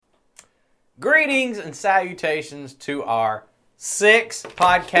Greetings and salutations to our 6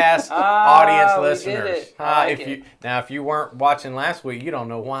 podcast audience listeners. If you weren't watching last week, you don't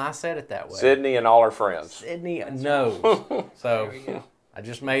know why I said it that way. Sydney and all her friends. Sydney knows. So I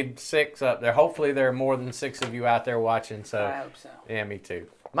just made 6 up there. Hopefully there are more than 6 of you out there watching. So I hope so. Yeah, me too.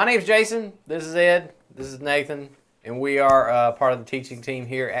 My name's Jason. This is Ed. This is Nathan. And we are part of the teaching team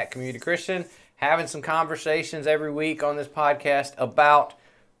here at Community Christian, having some conversations every week on this podcast about,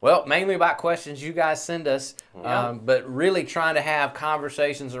 well, mainly about questions you guys send us, but really trying to have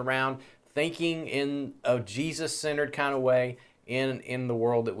conversations around thinking in a Jesus-centered kind of way in the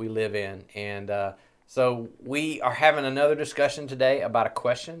world that we live in. And so we are having another discussion today about a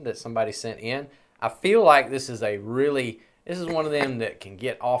question that somebody sent in. I feel like this is one of them that can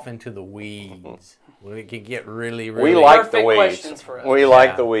get off into the weeds. It can get really we like the weeds. Questions for us. We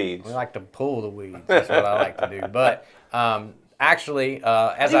like the weeds. We like to pull the weeds. That's what I like to do. But actually,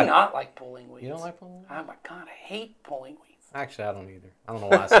 I do not like pulling weeds. You don't like pulling weeds? Oh my God, I hate pulling weeds. Actually, I don't either. I don't know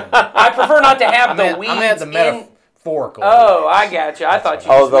why I said that. I prefer not to have the weeds. I meant the metaphorical. Oh, I got you. I thought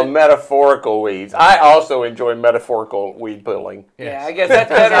you. Oh, the metaphorical weeds. I also enjoy metaphorical weed pulling. Yes. Yeah, I guess that's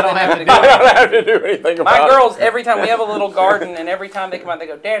better. I don't have to do I don't have to do anything about it. My girls, every time we have a little garden, and every time they come out, they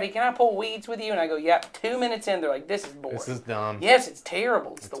go, "Daddy, can I pull weeds with you?" And I go, "Yeah." 2 minutes in, they're like, "This is boring. This is dumb." Yes, it's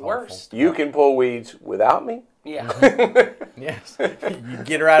terrible. It's the awful. worst. You can pull weeds without me? Yeah. Yes. You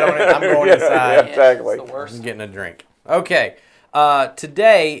get right on it. I'm going inside. Yeah, exactly. It's the worst. I'm getting a drink. Okay.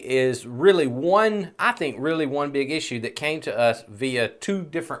 Today is really one big issue that came to us via 2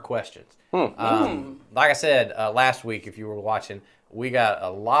 different questions. Like I said last week, if you were watching, we got a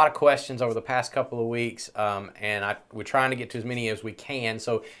lot of questions over the past couple of weeks, and we're trying to get to as many as we can.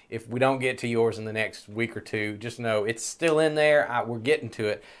 So if we don't get to yours in the next week or 2, just know it's still in there. We're getting to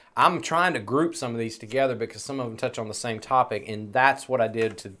it. I'm trying to group some of these together because some of them touch on the same topic, and that's what I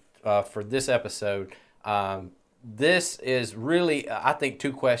did for this episode. This is really, I think,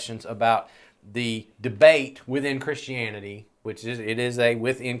 2 questions about the debate within Christianity, which is a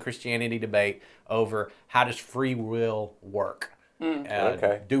within Christianity debate over how does free will work.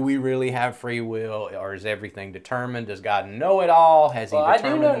 Okay. Do we really have free will, or is everything determined? Does God know it all? Has He determined it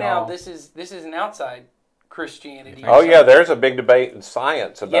all? I do know now. This is an outside Christianity. Oh yeah, there's a big debate in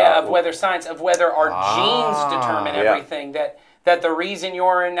science about of whether our genes determine everything. That the reason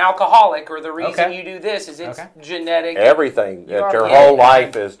you're an alcoholic or the reason you do this is it's genetic. Everything. That your whole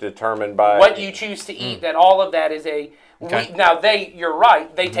life is determined by what you choose to eat. That all of that is you're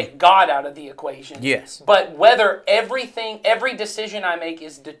right. They take God out of the equation. Yes. But whether every decision I make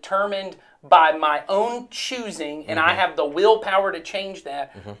is determined by my own choosing, and I have the willpower to change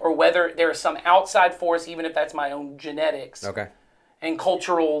that, or whether there is some outside force, even if that's my own genetics. Okay. And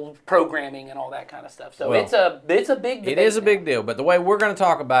cultural programming and all that kind of stuff. So it's a big debate. It is a big deal, but the way we're going to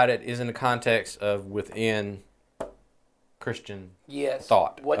talk about it is in the context of within Christian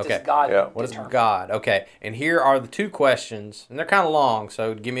thought. What does God determine? What is God? Okay, and here are the 2 questions, and they're kind of long,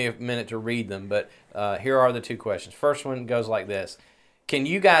 so give me a minute to read them, but here are the 2 questions. First one goes like this. Can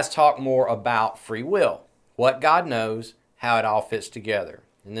you guys talk more about free will? What God knows, how it all fits together?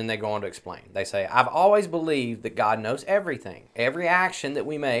 And then they go on to explain. They say, I've always believed that God knows everything, every action that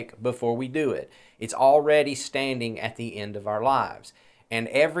we make before we do it. It's already standing at the end of our lives. And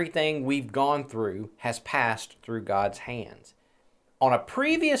everything we've gone through has passed through God's hands. On a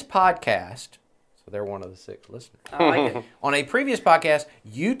previous podcast, so they're one of the 6 listeners. I like it. On a previous podcast,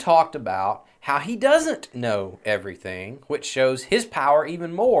 you talked about how He doesn't know everything, which shows His power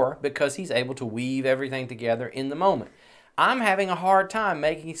even more because He's able to weave everything together in the moment. I'm having a hard time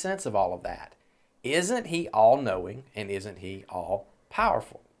making sense of all of that. Isn't He all-knowing, and isn't He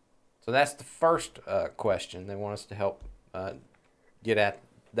all-powerful? So that's the first question. They want us to help get at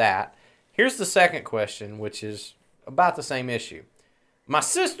that. Here's the second question, which is about the same issue. My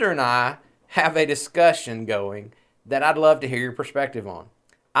sister and I have a discussion going that I'd love to hear your perspective on.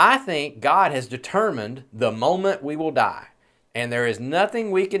 I think God has determined the moment we will die, and there is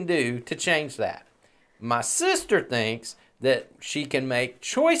nothing we can do to change that. My sister thinks that she can make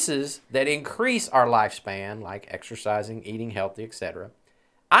choices that increase our lifespan, like exercising, eating healthy, etc.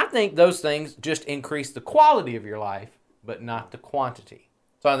 I think those things just increase the quality of your life, but not the quantity.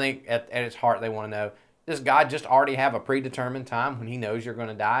 So I think at its heart they want to know, does God just already have a predetermined time when He knows you're going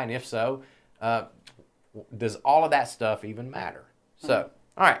to die? And if so, does all of that stuff even matter? So,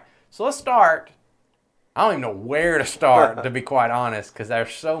 all right, so let's start. I don't even know where to start, to be quite honest, because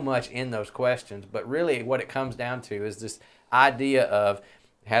there's so much in those questions. But really what it comes down to is this idea of,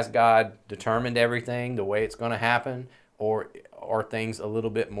 has God determined everything the way it's going to happen, or are things a little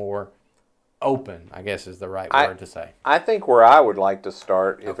bit more open, I guess is the right word to say. I think where I would like to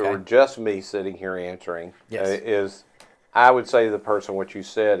start, if it Okay. were just me sitting here answering, Yes. is I would say to the person what you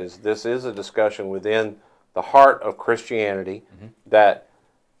said is this is a discussion within the heart of Christianity, that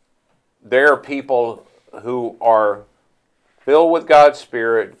there are people who are filled with God's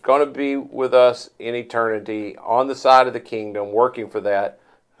Spirit, going to be with us in eternity, on the side of the kingdom, working for that,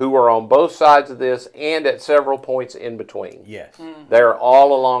 who are on both sides of this and at several points in between. Yes. They're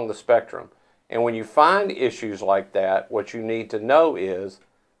all along the spectrum. And when you find issues like that, what you need to know is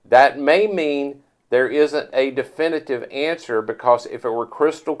that may mean there isn't a definitive answer, because if it were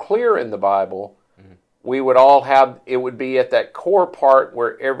crystal clear in the Bible, we would all have, it would be at that core part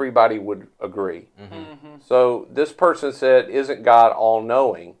where everybody would agree. So this person said, isn't God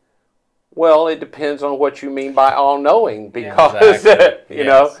all-knowing? Well, it depends on what you mean by all-knowing, because Exactly. you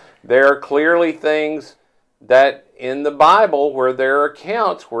know, there are clearly things that in the Bible where there are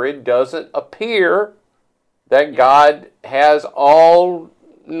accounts where it doesn't appear that God has all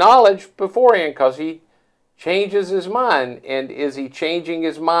knowledge beforehand, because he changes his mind. And is he changing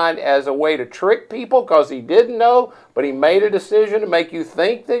his mind as a way to trick people because he didn't know, but he made a decision to make you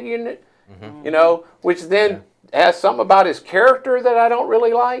think that you know, which then has something about his character that I don't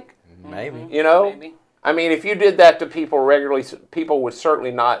really like. Maybe. You know, Maybe. I mean, if you did that to people regularly, people would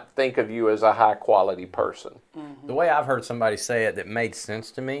certainly not think of you as a high quality person. The way I've heard somebody say it that made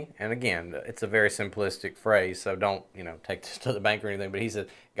sense to me, and again, it's a very simplistic phrase, so don't, take this to the bank or anything, but he said,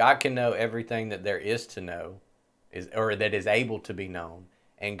 God can know everything that there is to know, or that is able to be known,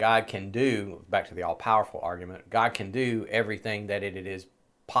 and God can do, back to the all-powerful argument, God can do everything that it is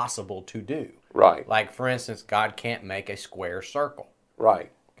possible to do. Right. Like, for instance, God can't make a square circle.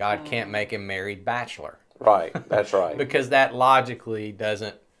 Right. God can't make a married bachelor. Right. That's right. Because that logically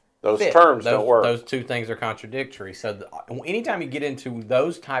doesn't Those fit. terms don't work. Those two things are contradictory. So anytime you get into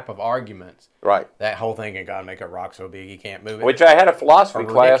those type of arguments, right. that whole thing, and God make a rock so big he can't move it. Which I had a philosophy Are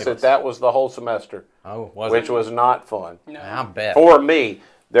class ridiculous. that was the whole semester, was which it? was not fun. I bet. For me,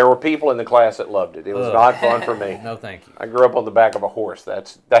 there were people in the class that loved it. It was not fun for me. No, thank you. I grew up on the back of a horse.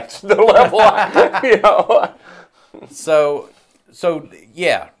 That's the level I. So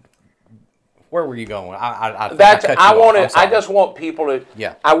yeah. Where were you going? I That's cut you I off. want I'm to. sorry. I just want people to.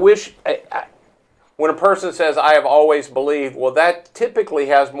 Yeah. I wish. When a person says, "I have always believed," well, that typically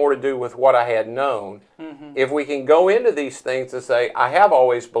has more to do with what I had known. If we can go into these things and say, "I have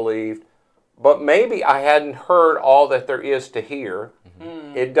always believed," but maybe I hadn't heard all that there is to hear.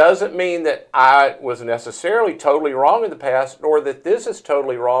 It doesn't mean that I was necessarily totally wrong in the past, nor that this is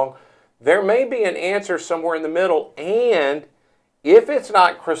totally wrong. There may be an answer somewhere in the middle, and if it's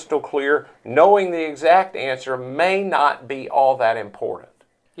not crystal clear, knowing the exact answer may not be all that important.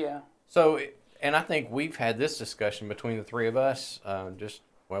 Yeah. So, and I think we've had this discussion between the three of us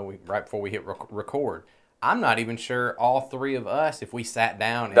right before we hit record. I'm not even sure all three of us, if we sat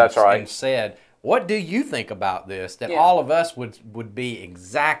down and, That's right. and said, what do you think about this? That Yeah. all of us would be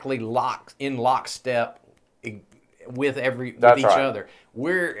exactly in lockstep with That's each right. other.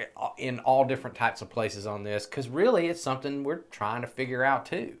 We're in all different types of places on this because really it's something we're trying to figure out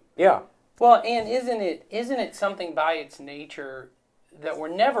too. Yeah. Well, and isn't it something by its nature that we're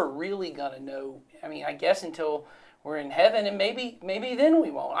never really gonna know? I mean, I guess until we're in heaven, and maybe then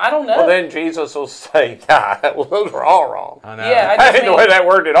we won't. I don't know. Well, then Jesus will say, "Nah, well, those were all wrong." I know. Yeah, I didn't know the way that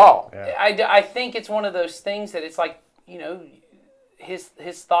worked at all. I think it's one of those things that it's like,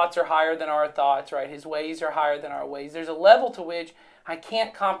 his thoughts are higher than our thoughts, right? His ways are higher than our ways. There's a level to which I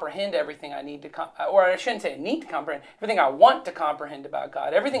can't comprehend everything I need to or I shouldn't say I need to comprehend, everything I want to comprehend about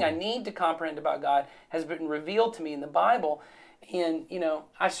God. Everything I need to comprehend about God has been revealed to me in the Bible. And,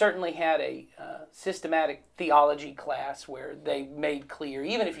 I certainly had a systematic theology class where they made clear,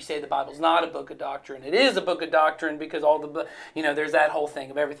 even if you say the Bible's not a book of doctrine, it is a book of doctrine because there's that whole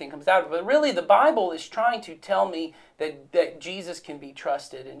thing of everything comes out of it. But really, the Bible is trying to tell me that Jesus can be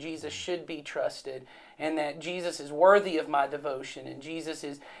trusted and Jesus should be trusted and that Jesus is worthy of my devotion and Jesus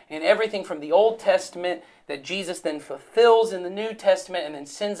is, and everything from the Old Testament that Jesus then fulfills in the New Testament and then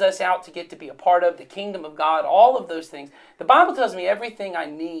sends us out to get to be a part of the kingdom of God, all of those things. The Bible tells me everything I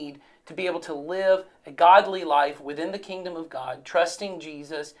need to be able to live a godly life within the kingdom of God, trusting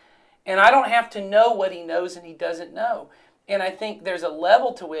Jesus, and I don't have to know what he knows and he doesn't know. And I think there's a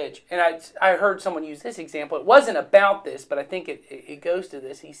level to which, and I heard someone use this example, it wasn't about this, but I think it goes to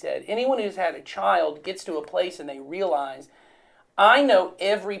this. He said, anyone who's had a child gets to a place and they realize, I know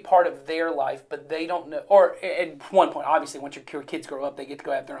every part of their life, but they don't know, or at one point, obviously, once your kids grow up, they get to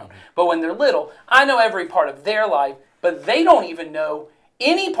go have their own. But when they're little, I know every part of their life, but they don't even know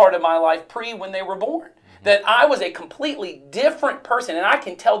any part of my life when they were born. that I was a completely different person, and I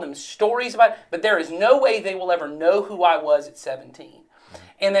can tell them stories about it, but there is no way they will ever know who I was at 17.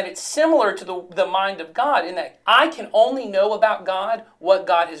 And that it's similar to the mind of God in that I can only know about God what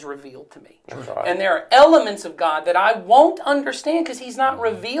God has revealed to me. That's right. And there are elements of God that I won't understand because He's not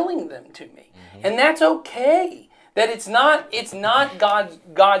revealing them to me. And that's okay. That it's not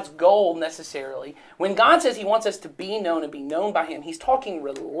God's goal necessarily. When God says He wants us to be known and be known by Him, He's talking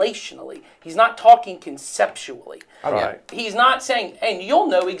relationally. He's not talking conceptually. Right. He's not saying, and you'll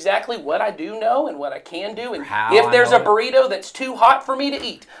know exactly what I do know and what I can do, and How if I there's know a burrito that's too hot for me to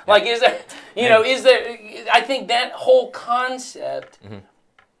eat. Like, is there, I think that whole concept,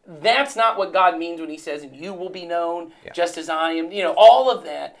 that's not what God means when He says, and you will be known just as I am, all of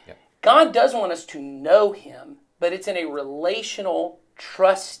that. God does want us to know Him, but it's in a relational,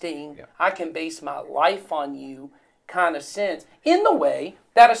 trusting, I can base my life on you kind of sense, in the way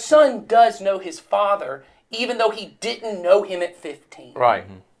that a son does know his father, even though he didn't know him at 15. Right.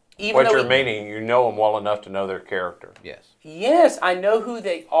 Even What though you're meaning, you know them well enough to know their character. Yes. Yes, I know who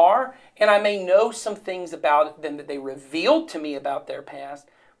they are, and I may know some things about them that they revealed to me about their past,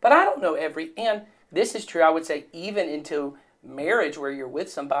 but I don't know and this is true, I would say, even into marriage where you're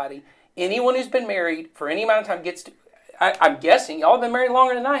with somebody. Anyone who's been married for any amount of time gets to, I'm guessing, y'all have been married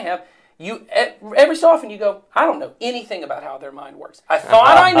longer than I have, you every so often you go, I don't know anything about how their mind works. I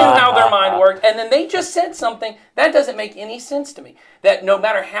thought I knew how their mind worked, and then they just said something that doesn't make any sense to me. That no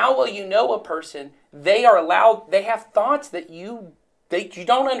matter how well you know a person, they have thoughts that you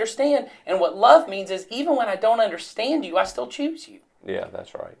don't understand. And what love means is, even when I don't understand you, I still choose you. Yeah,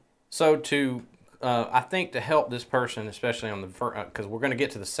 that's right. So I think to help this person, especially on the because we're going to get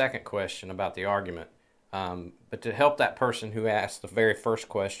to the second question about the argument, but to help that person who asked the very first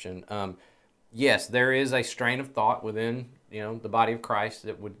question, yes, there is a strain of thought within the body of Christ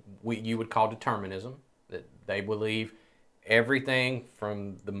that you would call determinism, that they believe everything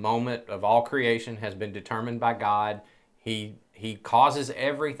from the moment of all creation has been determined by God. He causes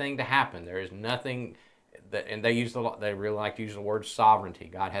everything to happen. There is nothing. And they really like to use the word sovereignty.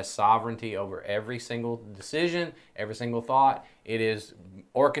 God has sovereignty over every single decision, every single thought. It is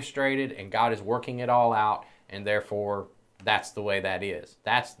orchestrated, and God is working it all out, and therefore that's the way that is.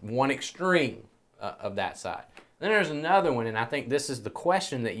 That's one extreme of that side. Then there's another one, and I think this is the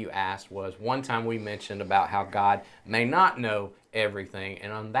question that you asked. Was one time we mentioned about how God may not know everything,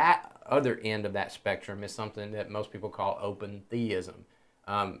 and on that other end of that spectrum is something that most people call open theism.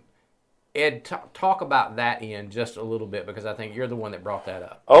 Ed, talk about that end just a little bit, because I think you're the one that brought that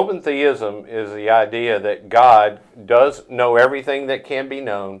up. Open theism is the idea that God does know everything that can be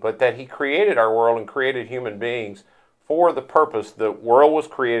known, but that He created our world and created human beings for the purpose. The world was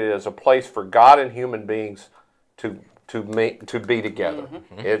created as a place for God and human beings to be together.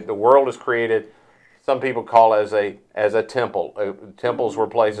 Mm-hmm. The world is created, some people call as a temple. Temples were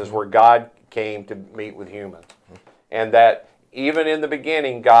places where God came to meet with humans, and that. Even in the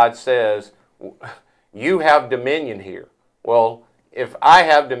beginning, God says, you have dominion here. Well, if I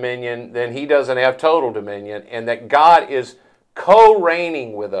have dominion, then He doesn't have total dominion, and that God is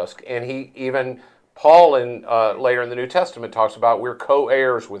co-reigning with us. And Paul later in the New Testament talks about we're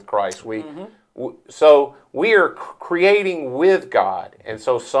co-heirs with Christ. So we are creating with God. And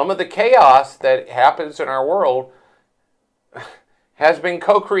so some of the chaos that happens in our world has been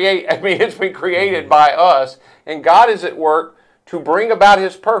co-created. It's been created by us, and God is at work to bring about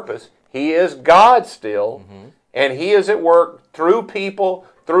His purpose. He is God still, and He is at work through people,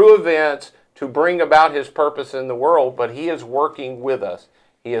 through events, to bring about His purpose in the world, but He is working with us.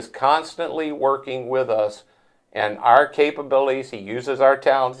 He is constantly working with us, and our capabilities, He uses our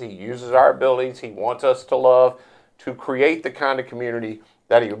talents, He uses our abilities, He wants us to love, to create the kind of community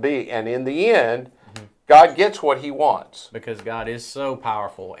that He'll be. And in the end, God gets what He wants. Because God is so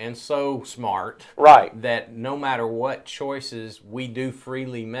powerful and so smart, right, that no matter what choices we do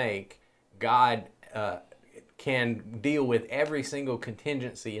freely make, God can deal with every single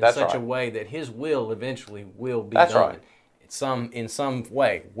contingency in such a way that His will eventually will be done. Right. In some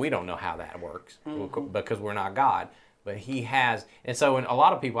way. We don't know how that works because we're not God, but He has. And so, in a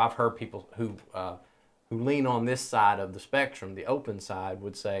lot of people, I've heard people who lean on this side of the spectrum, the open side,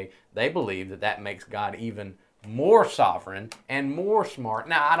 would say they believe that makes God even more sovereign and more smart.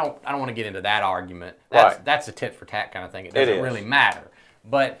 Now, I don't want to get into that argument. That's a tit for tat kind of thing. It doesn't really matter.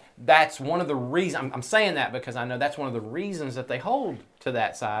 But that's one of the reasons. I'm saying that because I know that's one of the reasons that they hold to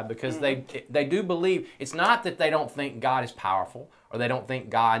that side, because they do believe. It's not that they don't think God is powerful or they don't think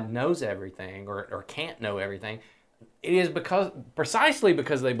God knows everything or can't know everything. It is precisely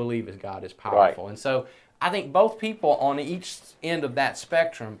because they believe that God is powerful. Right. And so I think both people on each end of that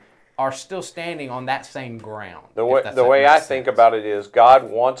spectrum are still standing on that same ground. The way I think about it is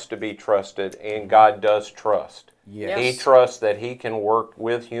God wants to be trusted, and God does trust. Yes. He trusts that He can work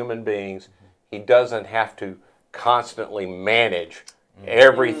with human beings. He doesn't have to constantly manage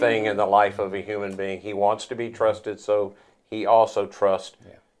everything in the life of a human being. He wants to be trusted, so He also trusts.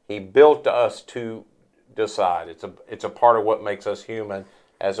 Yeah. He built us to decide. It's a part of what makes us human,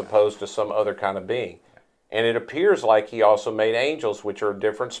 as opposed to some other kind of being. And it appears like He also made angels, which are a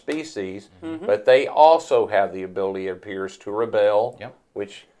different species, but they also have the ability, it appears, to rebel,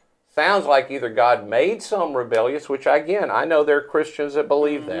 which sounds like either God made some rebellious, which again, I know there are Christians that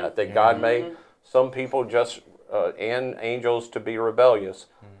believe that God made some people just and angels to be rebellious.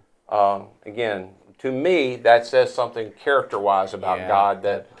 Again, to me, that says something character-wise about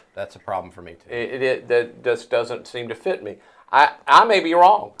God that's a problem for me too. That just doesn't seem to fit me. I may be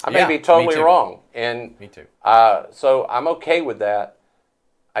wrong. I may be totally wrong. And me too. So I'm okay with that.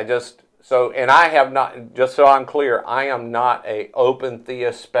 And I have not, just so I'm clear, I am not a open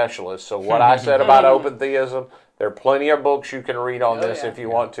theist specialist. So what I said about open theism, there are plenty of books you can read on this if you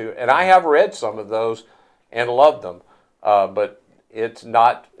want to. And I have read some of those and loved them. But it's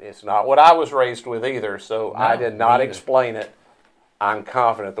not what I was raised with either. So I did not explain it. I'm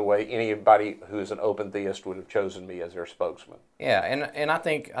confident the way anybody who's an open theist would have chosen me as their spokesman. Yeah, and I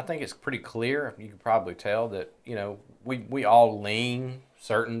think it's pretty clear. You can probably tell that we all lean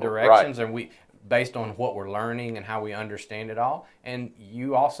certain directions, and we based on what we're learning and how we understand it all. And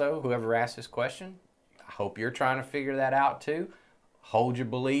you also, whoever asked this question, I hope you're trying to figure that out too. Hold your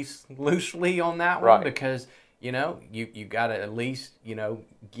beliefs loosely on that one, because you got to at least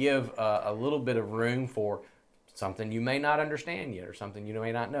give a little bit of room for something you may not understand yet, or something you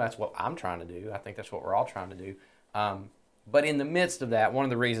may not know. That's what I'm trying to do. I think that's what we're all trying to do. But in the midst of that, one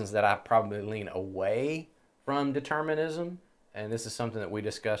of the reasons that I probably lean away from determinism, and this is something that we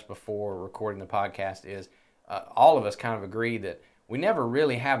discussed before recording the podcast, is all of us kind of agree that we never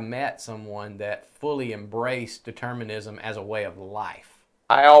really have met someone that fully embraced determinism as a way of life.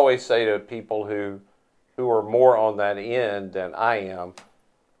 I always say to people who are more on that end than I am,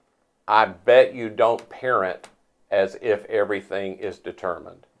 I bet you don't parent as if everything is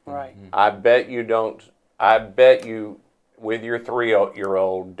determined. Right. I bet you don't. I bet you, with your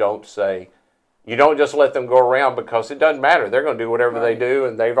 3-year-old, don't say, you don't just let them go around, because it doesn't matter. They're going to do whatever they do,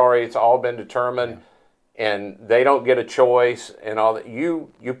 and it's all been determined, and they don't get a choice and all that. You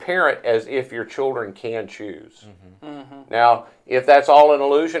parent as if your children can choose. Now, if that's all an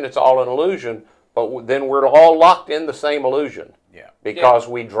illusion, it's all an illusion, but then we're all locked in the same illusion. Because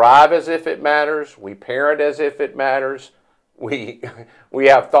we drive as if it matters, we parent as if it matters, we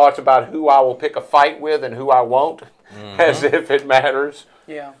have thoughts about who I will pick a fight with and who I won't, as if it matters.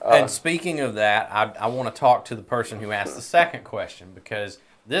 Yeah. And speaking of that, I want to talk to the person who asked the second question, because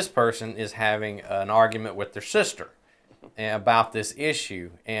this person is having an argument with their sister about this issue.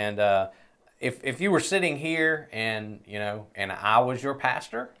 And if you were sitting here and I was your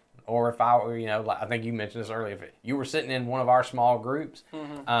pastor, or if I were, I think you mentioned this earlier, if you were sitting in one of our small groups,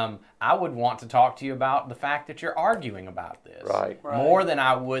 I would want to talk to you about the fact that you're arguing about this. Right. More than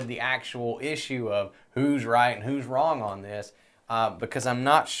I would the actual issue of who's right and who's wrong on this, because I'm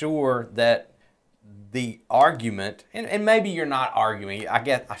not sure that the argument, and maybe you're not arguing, I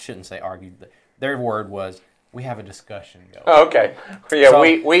guess I shouldn't say argue, their word was, we have a discussion going. Okay. Yeah, So-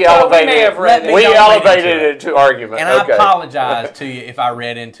 we elevated it to argument. And I apologize to you if I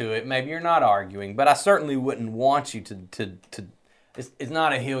read into it. Maybe you're not arguing, but I certainly wouldn't want you to it's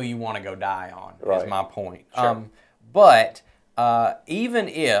not a hill you want to go die on, is my point. Sure. But even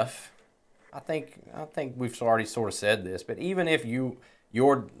if, I think we've already sort of said this, but even if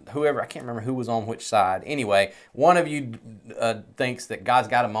whoever, I can't remember who was on which side. Anyway, one of you thinks that God's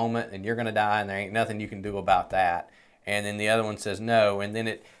got a moment and you're going to die and there ain't nothing you can do about that. And then the other one says no. And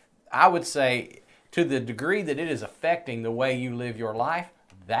then I would say, to the degree that it is affecting the way you live your life,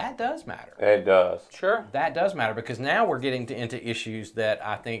 that does matter. It does. Sure. That does matter, because now we're getting into issues that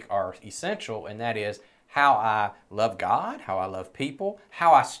I think are essential, and that is how I love God, how I love people,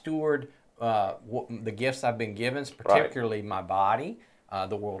 how I steward the gifts I've been given, particularly my body,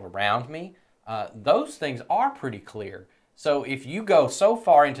 the world around me. Those things are pretty clear. So if you go so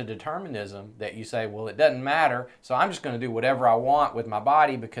far into determinism that you say, well, it doesn't matter, so I'm just going to do whatever I want with my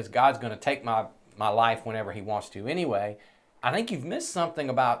body because God's going to take my life whenever He wants to anyway, I think you've missed something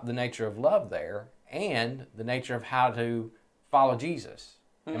about the nature of love there and the nature of how to follow Jesus.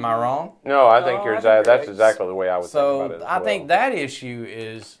 Am I wrong? No, I think that's exactly the way I would think about it. So I think that issue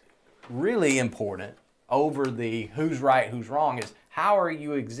is really important over the who's right, who's wrong, is how are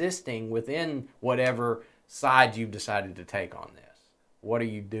you existing within whatever side you've decided to take on this? what are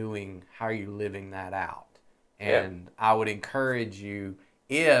you doing? How are you living that out? Yeah. And I would encourage you,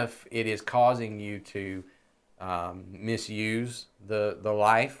 if it is causing you to misuse the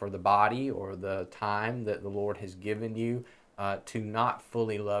life or the body or the time that the Lord has given you, to not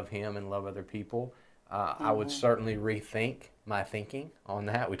fully love Him and love other people, I would certainly rethink my thinking on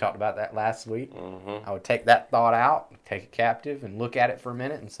that. We talked about that last week. I would take that thought out, take it captive, and look at it for a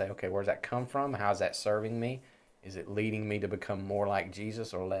minute and say, okay, where's that come from? How's that serving me? Is it leading me to become more like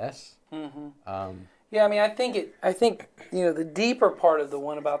Jesus or less? Yeah, I mean, I think the deeper part of the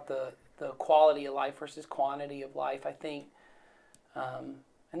one about the quality of life versus quantity of life, I think,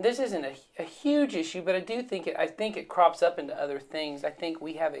 and this isn't a huge issue, but I think it crops up into other things. I think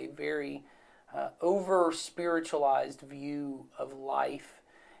we have a very over spiritualized view of life,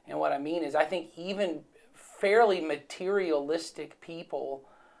 and what I mean is, I think even fairly materialistic people,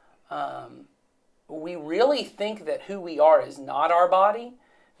 we really think that who we are is not our body.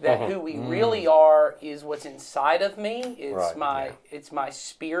 That who we really are is what's inside of me. It's my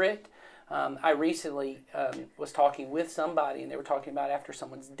spirit. I recently was talking with somebody, and they were talking about after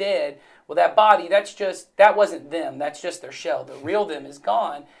someone's dead. Well, that body, that wasn't them. That's just their shell. The real them is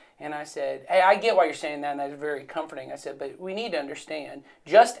gone. And I said, hey, I get why you're saying that, and that's very comforting. I said, but we need to understand,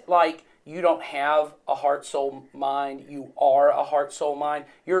 just like you don't have a heart, soul, mind, you are a heart, soul, mind.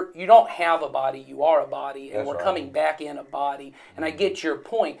 You don't have a body, you are a body, and That's we're right. coming back in a body. And I get your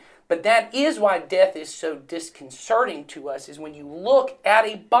point. But that is why death is so disconcerting to us, is when you look at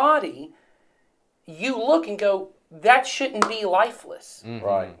a body, you look and go, that shouldn't be lifeless.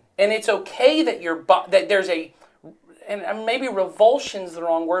 Right. And it's okay that that there's and maybe revulsion's the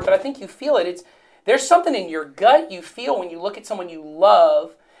wrong word, but I think you feel it. There's something in your gut you feel when you look at someone you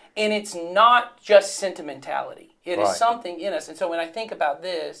love, and it's not just sentimentality. It is something in us. And so when I think about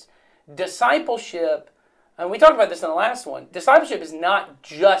this, discipleship, and we talked about this in the last one, discipleship is not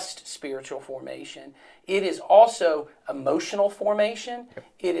just spiritual formation. It is also emotional formation.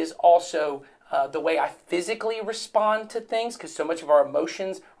 It is also the way I physically respond to things, because so much of our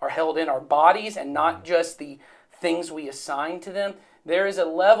emotions are held in our bodies and not just the things we assign to them. There is a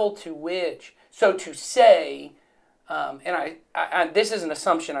level to which, so to say, and this is an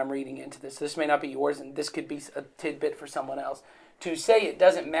assumption I'm reading into this. This may not be yours, and this could be a tidbit for someone else. To say it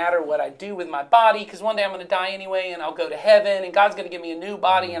doesn't matter what I do with my body, because one day I'm going to die anyway, and I'll go to heaven, and God's going to give me a new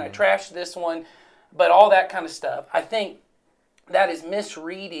body, and I trashed this one, but all that kind of stuff. I think that is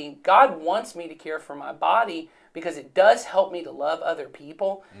misreading. God wants me to care for my body because it does help me to love other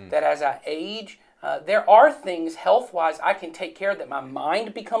people, that as I age, there are things health-wise I can take care of, that my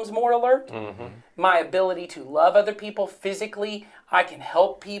mind becomes more alert. My ability to love other people physically, I can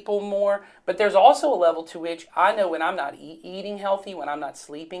help people more. But there's also a level to which I know when I'm not eating healthy, when I'm not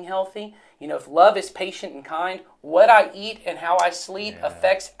sleeping healthy. If love is patient and kind, what I eat and how I sleep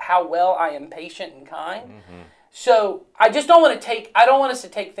affects how well I am patient and kind. So I just don't want us to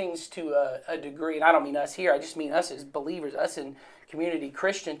take things to a degree, and I don't mean us here, I just mean us as believers, us in Community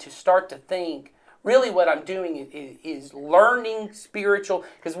Christian, to start to think, really what I'm doing is learning spiritual,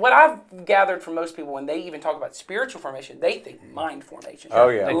 because what I've gathered from most people when they even talk about spiritual formation, they think mind formation. Oh,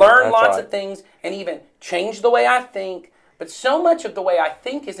 yeah. They learn That's lots right. of things and even change the way I think, but so much of the way I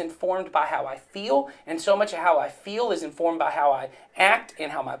think is informed by how I feel, and so much of how I feel is informed by how I act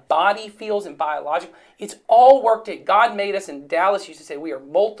and how my body feels and biological. It's all worked in. God made us, and Dallas used to say we are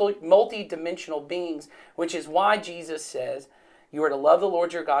multi-dimensional beings, which is why Jesus says, you are to love the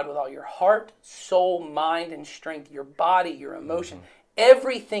Lord your God with all your heart, soul, mind, and strength, your body, your emotion.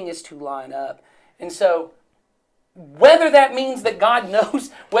 Everything is to line up. And so whether that means that God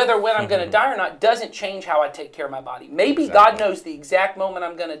knows whether when I'm going to die or not doesn't change how I take care of my body. Maybe God knows the exact moment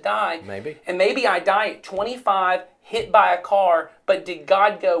I'm going to die. Maybe. And maybe I die at 25, hit by a car, but did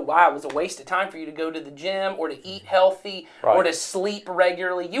God go, wow, it was a waste of time for you to go to the gym or to eat healthy or to sleep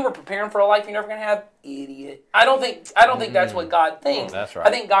regularly. You were preparing for a life you're never going to have. Idiot. I don't think that's what God thinks. That's right. I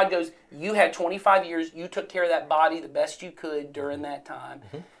think God goes, you had 25 years, you took care of that body the best you could during that time.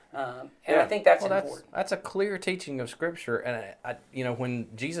 And I think that's important. That's a clear teaching of Scripture. And when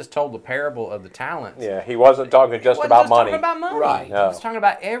Jesus told the parable of the talents, Yeah, he wasn't talking just wasn't about just money. talking about money. Right. He No. was talking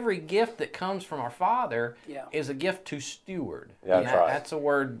about every gift that comes from our Father is a gift to steward. That's right. That's a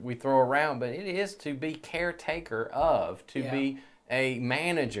word we throw around, but it is to be caretaker of, to be a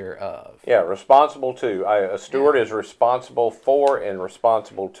manager of. Yeah, responsible to. A steward is responsible for and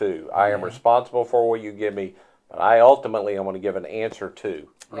responsible to. I am responsible for what you give me, but I ultimately am going to give an answer to.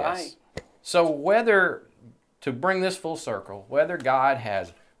 Right. So to bring this full circle, whether God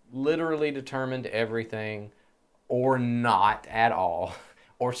has literally determined everything or not at all,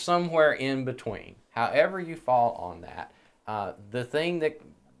 or somewhere in between, however you fall on that, The thing that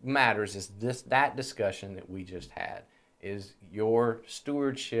matters is that discussion that we just had is your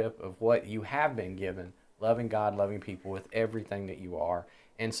stewardship of what you have been given, loving God, loving people with everything that you are.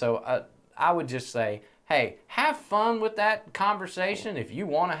 And so I would just say, hey, have fun with that conversation if you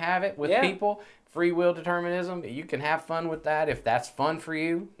want to have it with people. Free will determinism, you can have fun with that if that's fun for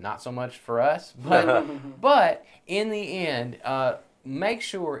you. Not so much for us. But in the end, make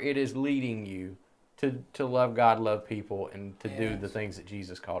sure it is leading you to love God, love people, and to do the things that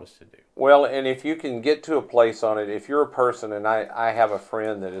Jesus called us to do. Well, and if you can get to a place on it, if you're a person, and I have a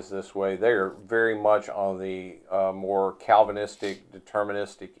friend that is this way, they are very much on the more Calvinistic,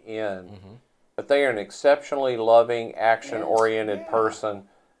 deterministic end, but they are an exceptionally loving, action-oriented person.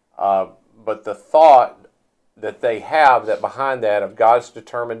 But the thought that they have that behind that of God's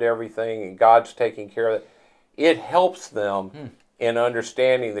determined everything and God's taking care of it, it helps them in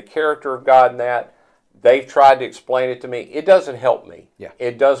understanding the character of God in that. They've tried to explain it to me. It doesn't help me. Yeah.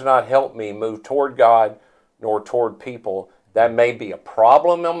 It does not help me move toward God nor toward people. That may be a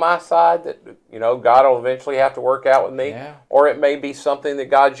problem on my side that, God will eventually have to work out with me. Yeah. Or it may be something that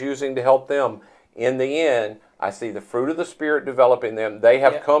God's using to help them. In the end, I see the fruit of the Spirit developing them. They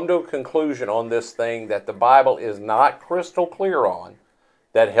have come to a conclusion on this thing that the Bible is not crystal clear on,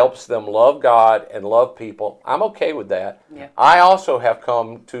 that helps them love God and love people. I'm okay with that. Yeah. I also have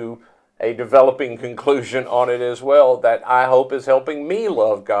come to a developing conclusion on it as well that I hope is helping me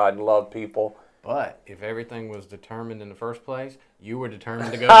love God and love people. But if everything was determined in the first place, you were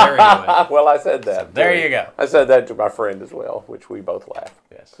determined to go there anyway. Well, I said that. So there you go. I said that to my friend as well, which we both laughed.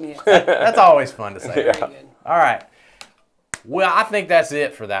 Yes. Yeah. That's always fun to say. Very good. All right. Well, I think that's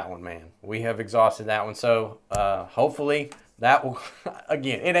it for that one, man. We have exhausted that one. So hopefully that will,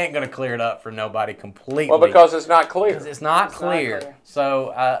 again, it ain't going to clear it up for nobody completely. Well, because it's not clear. Because it's not clear.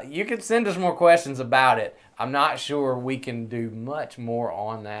 So you can send us more questions about it. I'm not sure we can do much more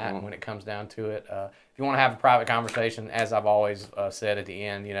on that when it comes down to it. If you want to have a private conversation, as I've always said at the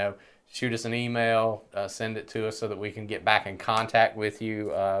end, shoot us an email, send it to us so that we can get back in contact with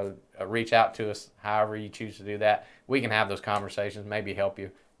you. Reach out to us however you choose to do that. We can have those conversations, maybe help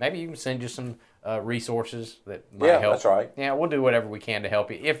you. Maybe you can send you some resources that might help. Yeah, that's right. Yeah, we'll do whatever we can to help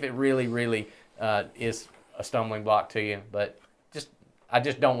you if it really, really is a stumbling block to you. But I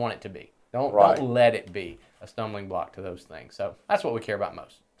just don't want it to be. Don't let it be a stumbling block to those things. So that's what we care about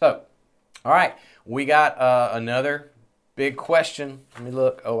most. So, all right, we got another big question. Let me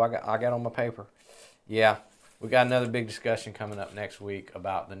look. Oh, I got on my paper. Yeah, we got another big discussion coming up next week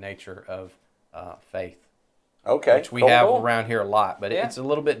about the nature of faith. Okay. Which we have around here a lot, but it's a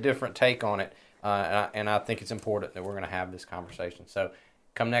little bit different take on it, and I think it's important that we're going to have this conversation. So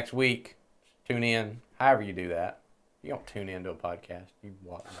come next week, tune in, however you do that. You don't tune into a podcast.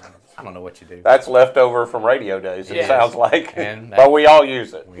 I don't know what you do. That's leftover from radio days, it sounds like. But we all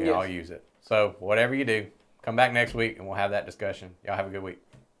use it. We all use it. So whatever you do, come back next week, and we'll have that discussion. Y'all have a good week.